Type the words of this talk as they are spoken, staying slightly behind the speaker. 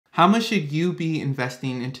How much should you be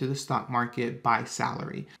investing into the stock market by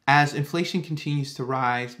salary? As inflation continues to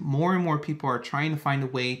rise, more and more people are trying to find a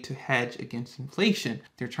way to hedge against inflation.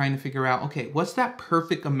 They're trying to figure out, okay, what's that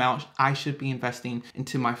perfect amount I should be investing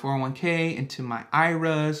into my 401k, into my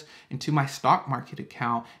IRAs, into my stock market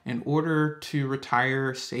account in order to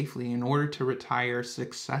retire safely, in order to retire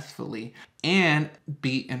successfully and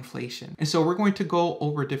beat inflation. And so we're going to go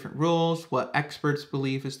over different rules, what experts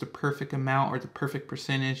believe is the perfect amount or the perfect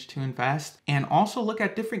percentage to invest, and also look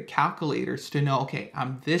at different calculators to know, okay,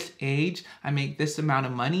 I'm this age, I make this amount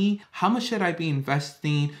of money, how much should I be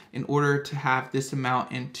investing in order to have this amount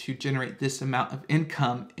and to generate this amount of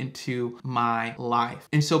income into my life?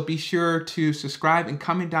 And so be sure to subscribe and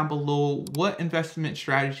comment down below what investment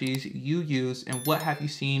strategies you use and what have you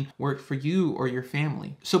seen work for you or your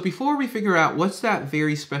family. So before we figure out what's that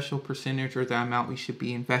very special percentage or the amount we should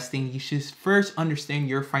be investing, you should first understand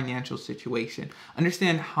your financial situation.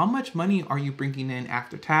 Understand how much money are you bringing in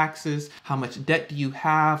after taxes, how much debt do you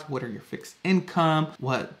have, what are your fixed income,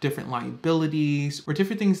 what different liabilities or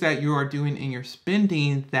different things that you are doing in your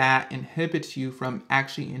spending that inhibits you from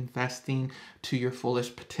actually investing to your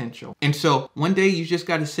fullest potential. And so one day you just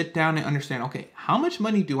got to sit down and understand, okay, how much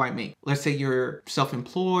money do I make? Let's say you're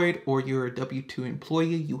self-employed or you're a W-2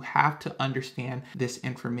 employee, you have to understand this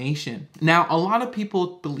information. Now, a lot of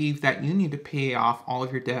people believe that you need to pay off all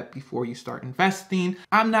of your debt before you start investing.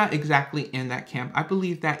 I'm not exactly in that camp. I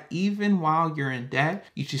believe that even while you're in debt,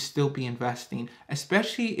 you should still be investing,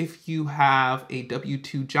 especially if you have a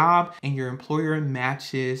W-2 job and your employer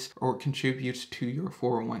matches or contributes to your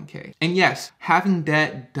 401k. And yes, having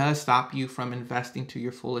debt does stop you from investing to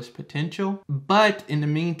your fullest potential, but in the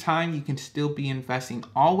meantime, you can still be investing.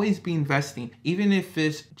 Always be investing, even if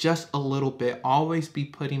it's just a little bit. Always be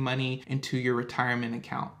putting money into your retirement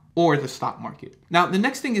account or the stock market. Now, the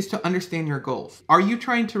next thing is to understand your goals. Are you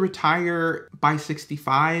trying to retire by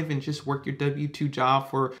 65 and just work your W-2 job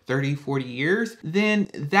for 30, 40 years? Then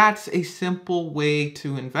that's a simple way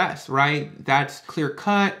to invest, right? That's clear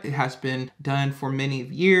cut. It has been done for many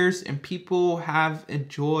years and people have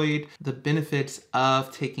enjoyed the benefits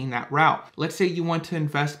of taking that route. Let's say you want to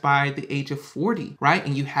invest by the age of 40, right?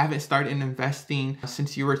 And you haven't started investing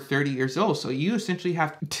since you were 30 years old. So you essentially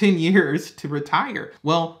have 10 years to retire.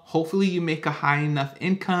 Well, hopefully you make a high enough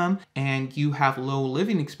income and you have low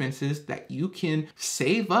living expenses that you can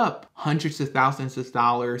save up hundreds of thousands of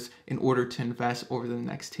dollars in order to invest over the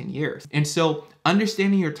next 10 years. And so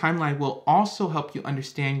understanding your timeline will also help you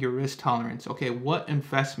understand your risk tolerance. Okay, what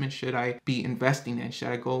investment should I be investing in? Should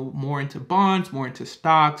I go more into bonds, more into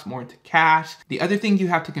stocks, more into cash? The other thing you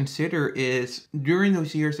have to consider is during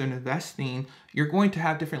those years of investing, you're going to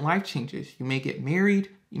have different life changes. You may get married,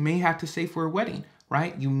 you may have to save for a wedding,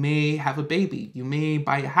 right? You may have a baby, you may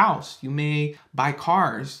buy a house, you may buy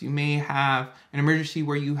cars, you may have an emergency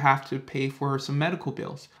where you have to pay for some medical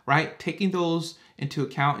bills, right? Taking those into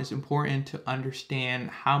account is important to understand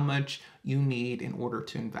how much you need in order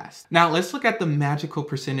to invest. Now, let's look at the magical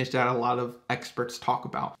percentage that a lot of experts talk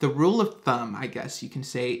about. The rule of thumb, I guess you can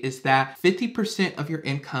say, is that 50% of your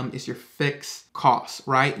income is your fixed costs,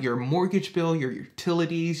 right? Your mortgage bill, your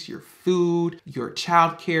utilities, your food, your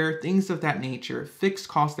childcare, things of that nature, fixed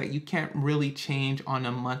costs that you can't really change on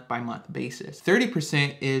a month-by-month basis.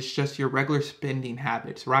 30% is just your regular spending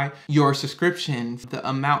habits, right? Your subscriptions, the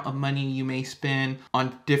amount of money you may spend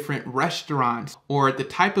on different restaurants or the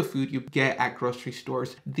type of food you get at grocery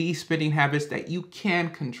stores, these spending habits that you can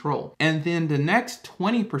control. And then the next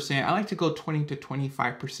 20%, I like to go 20 to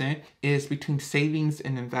 25%, is between savings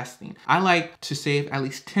and investing. I like to save at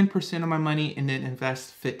least 10% of my money and then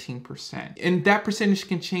invest 15%. And that percentage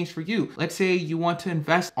can change for you. Let's say you want to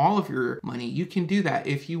invest all of your money. You can do that.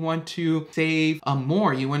 If you want to save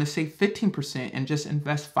more, you want to save 15% and just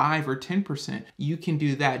invest 5 or 10%, you can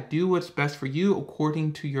do that. Do what's best for you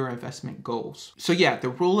according to your investment goals. So yeah, the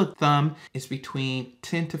rule of thumb is between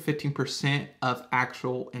 10 to 15% of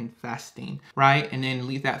actual investing, right? And then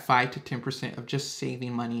leave that 5 to 10% of just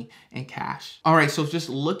saving money and cash. All right, so just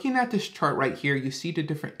looking at this chart right here, you see the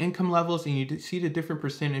different income levels and you see the different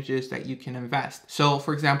percentages that you can invest. So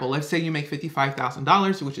for example, let's say you make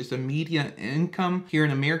 $55,000, which is the median income here in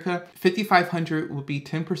America. $5,500 would be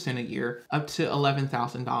 10% a year, up to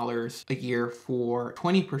 $11,000 a year for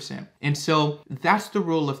 20%. And so that's the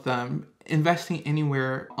rule of thumb. investing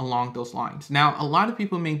anywhere along those lines. Now, a lot of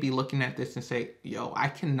people may be looking at this and say, yo, I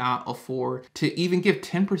cannot afford to even give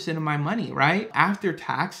 10% of my money, right? After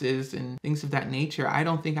taxes and things of that nature, I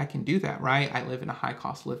don't think I can do that, right? I live in a high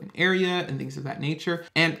cost living area and things of that nature.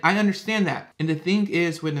 And I understand that. And the thing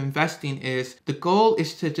is with investing is the goal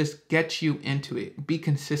is to just get you into it, be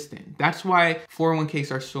consistent. That's why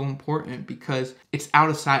 401ks are so important, because it's out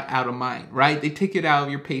of sight, out of mind, right? They take it out of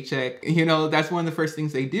your paycheck. That's one of the first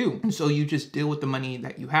things they do. And so you just deal with the money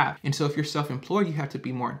that you have. And so if you're self-employed, you have to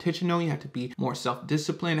be more intentional. You have to be more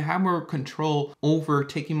self-disciplined and have more control over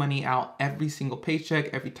taking money out every single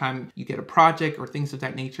paycheck, every time you get a project or things of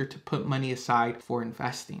that nature, to put money aside for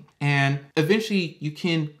investing. And eventually you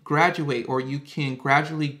can graduate, or you can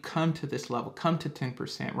gradually come to this level, come to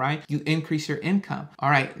 10%, right? You increase your income. All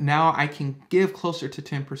right, now I can give closer to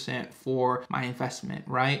 10% for my investment,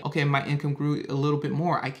 right? Okay, my income grew a little bit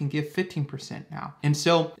more. I can give 15% now. And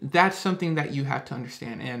so that's something that you have to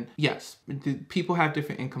understand. And yes, people have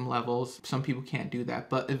different income levels. Some people can't do that,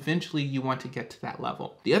 but eventually you want to get to that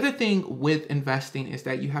level. The other thing with investing is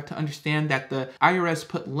that you have to understand that the IRS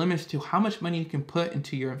put limits to how much money you can put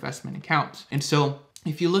into your investment accounts. And so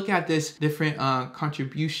if you look at this different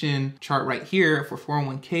contribution chart right here for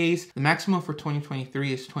 401ks, the maximum for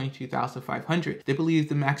 2023 is $22,500. They believe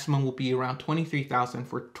the maximum will be around $23,000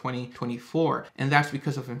 for 2024, and that's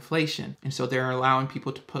because of inflation. And so they're allowing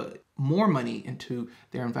people to put more money into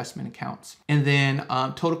their investment accounts. And then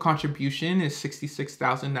total contribution is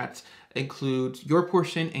 $66,000. That's includes your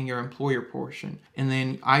portion and your employer portion. And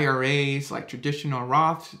then IRAs like traditional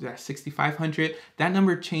Roths, that's $6,500. That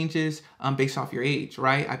number changes based off your age,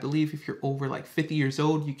 right? I believe if you're over like 50 years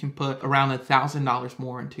old, you can put around $1,000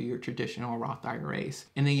 more into your traditional Roth IRAs.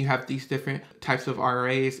 And then you have these different types of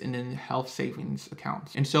IRAs and then health savings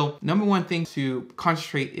accounts. And so number one thing to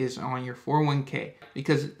concentrate is on your 401k,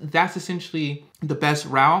 because that's essentially the best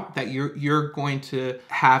route that you're going to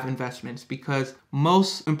have investments, because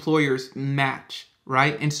most employers match,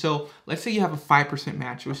 right? And so let's say you have a 5%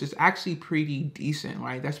 match, which is actually pretty decent,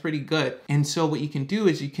 right? That's pretty good. And so what you can do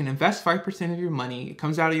is you can invest 5% of your money. It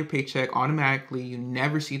comes out of your paycheck automatically. You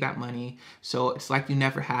never see that money. So it's like you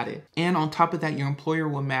never had it. And on top of that, your employer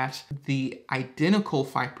will match the identical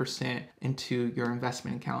 5% into your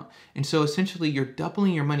investment account. And so essentially you're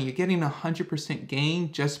doubling your money. You're getting 100%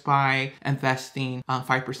 gain just by investing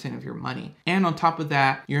 5% of your money. And on top of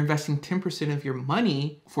that, you're investing 10% of your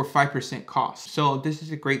money for 5% cost. So this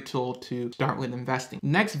is a great tool to start with investing.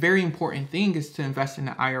 Next very important thing is to invest in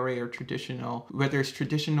an IRA or traditional, whether it's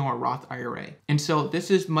traditional or Roth IRA. And so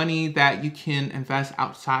this is money that you can invest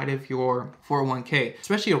outside of your 401k,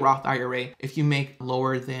 especially a Roth IRA. If you make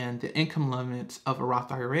lower than the income limits of a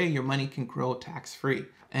Roth IRA, your money can grow tax-free.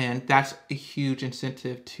 And that's a huge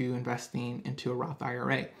incentive to investing into a Roth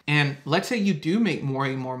IRA. And let's say you do make more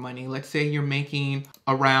and more money. Let's say you're making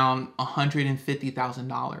around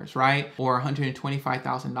 $150,000, right? Or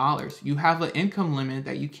 $125,000. You have an income limit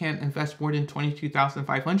that you can't invest more than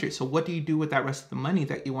 $22,500. So what do you do with that rest of the money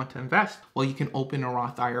that you want to invest? Well, you can open a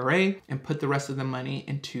Roth IRA and put the rest of the money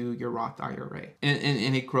into your Roth IRA.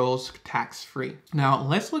 And it grows tax-free. Now,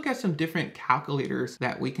 let's look at some different calculators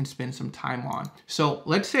that we can spend some time on. So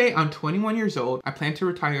let's say I'm 21 years old. I plan to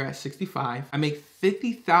retire at 65. I make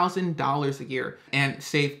 $50,000 a year and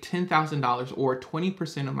save $10,000 or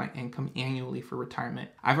 20% of my income annually for retirement.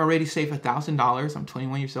 I've already saved $1,000. I'm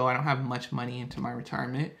 21 years old. I don't have much money into my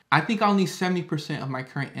retirement. I think I'll need 70% of my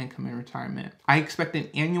current income in retirement. I expect an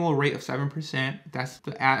annual rate of 7%. That's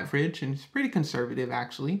the average, and it's pretty conservative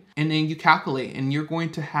actually. And then you calculate, and you're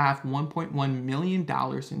going to have $1.1 million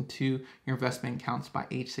into your investment accounts by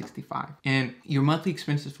age 65. And your monthly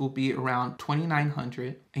expenses will be around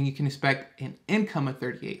 $2,900, and you can expect an income of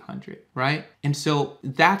 $3,800, right? And so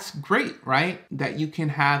that's great, right? That you can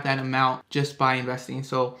have that amount just by investing.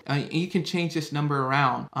 So you can change this number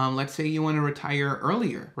around. Let's say you want to retire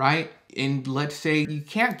earlier, right? And let's say you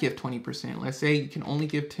can't give 20%. Let's say you can only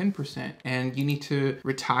give 10% and you need to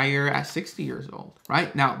retire at 60 years old,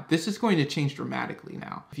 right? Now, this is going to change dramatically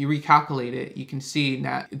now. If you recalculate it, you can see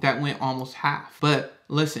that went almost half. But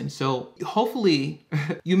listen, so hopefully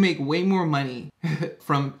you make way more money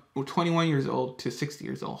from 21 years old to 60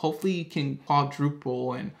 years old. Hopefully you can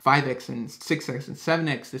quadruple and 5x and 6x and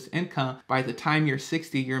 7x this income. By the time you're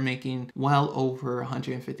 60, you're making well over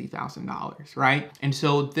 $150,000, right? And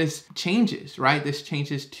so this changes, right? This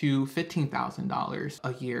changes to $15,000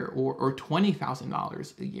 a year or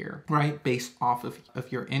 $20,000 a year, right? Based off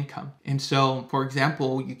of your income. And so, for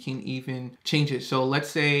example, you can even change it. So let's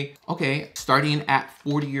say, okay, starting at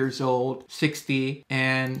 40 years old, 60,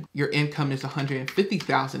 and your income is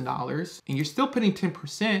 $150,000. $80,000 and you're still putting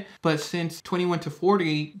 10%, but since 21 to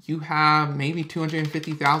 40, you have maybe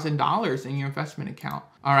 $250,000 in your investment account.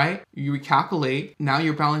 All right, you recalculate, now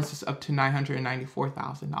your balance is up to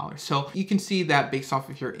 $994,000. So you can see that based off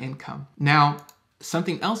of your income. Now,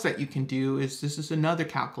 something else that you can do is, this is another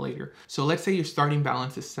calculator. So let's say your starting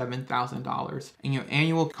balance is $7,000 and your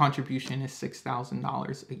annual contribution is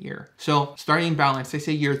 $6,000 a year. So starting balance, they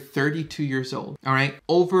say you're 32 years old, all right?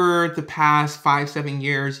 Over the past 5-7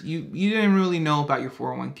 years, you didn't really know about your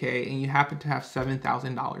 401k and you happen to have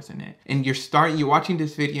 $7,000 in it. And you're watching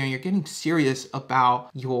this video and you're getting serious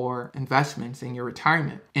about your investments and your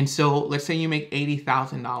retirement. And so let's say you make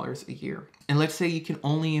 $80,000 a year. And let's say you can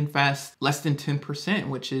only invest less than 10%,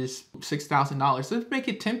 which is $6,000. Let's make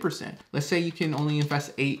it 10%. Let's say you can only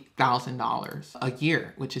invest $8,000 a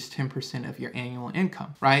year, which is 10% of your annual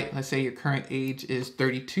income, right? Let's say your current age is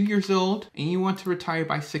 32 years old and you want to retire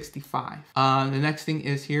by 65. The next thing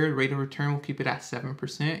is here, rate of return, we'll keep it at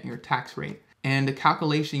 7%, your tax rate. And the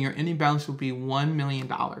calculation, your ending balance will be $1 million,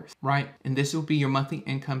 right? And this will be your monthly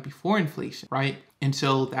income before inflation, right? And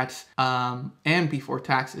so that's, and before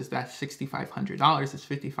taxes, that's $6,500. It's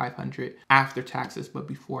 $5,500 after taxes, but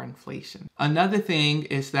before inflation. Another thing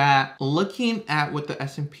is that looking at what the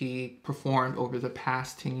S&P performed over the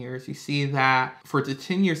past 10 years, you see that for the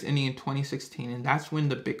 10 years ending in 2016, and that's when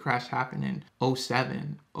the big crash happened in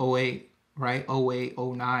 07, 08, right? 08,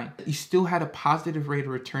 09, you still had a positive rate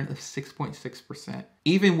of return of 6.6%.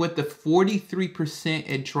 Even with the 43%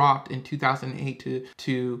 it dropped in 2008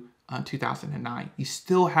 to 2009, you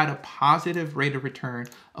still had a positive rate of return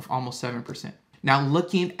of almost 7%. Now,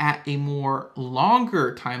 looking at a more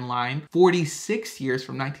longer timeline, 46 years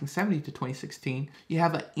from 1970 to 2016, you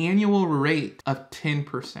have an annual rate of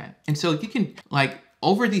 10%. And so you can,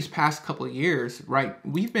 over these past couple of years, right,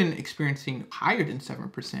 we've been experiencing higher than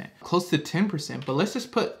 7%, close to 10%, but let's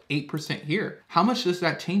just put 8% here. How much does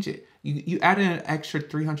that change it? You added an extra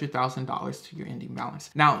 $300,000 to your ending balance.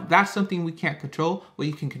 Now, that's something we can't control. What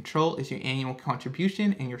you can control is your annual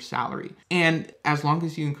contribution and your salary. And as long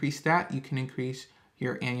as you increase that, you can increase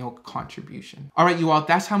your annual contribution. All right, you all,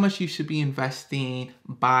 that's how much you should be investing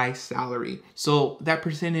by salary. So that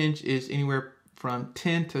percentage is anywhere from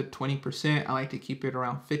 10 to 20%. I like to keep it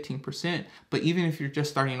around 15%. But even if you're just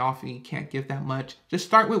starting off and you can't give that much, just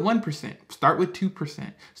start with 1%, start with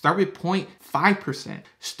 2%, start with 0.5%.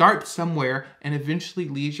 Start somewhere and eventually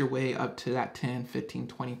lead your way up to that 10, 15,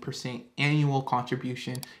 20% annual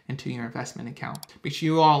contribution into your investment account. Make sure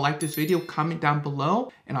you all like this video, comment down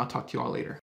below, and I'll talk to you all later.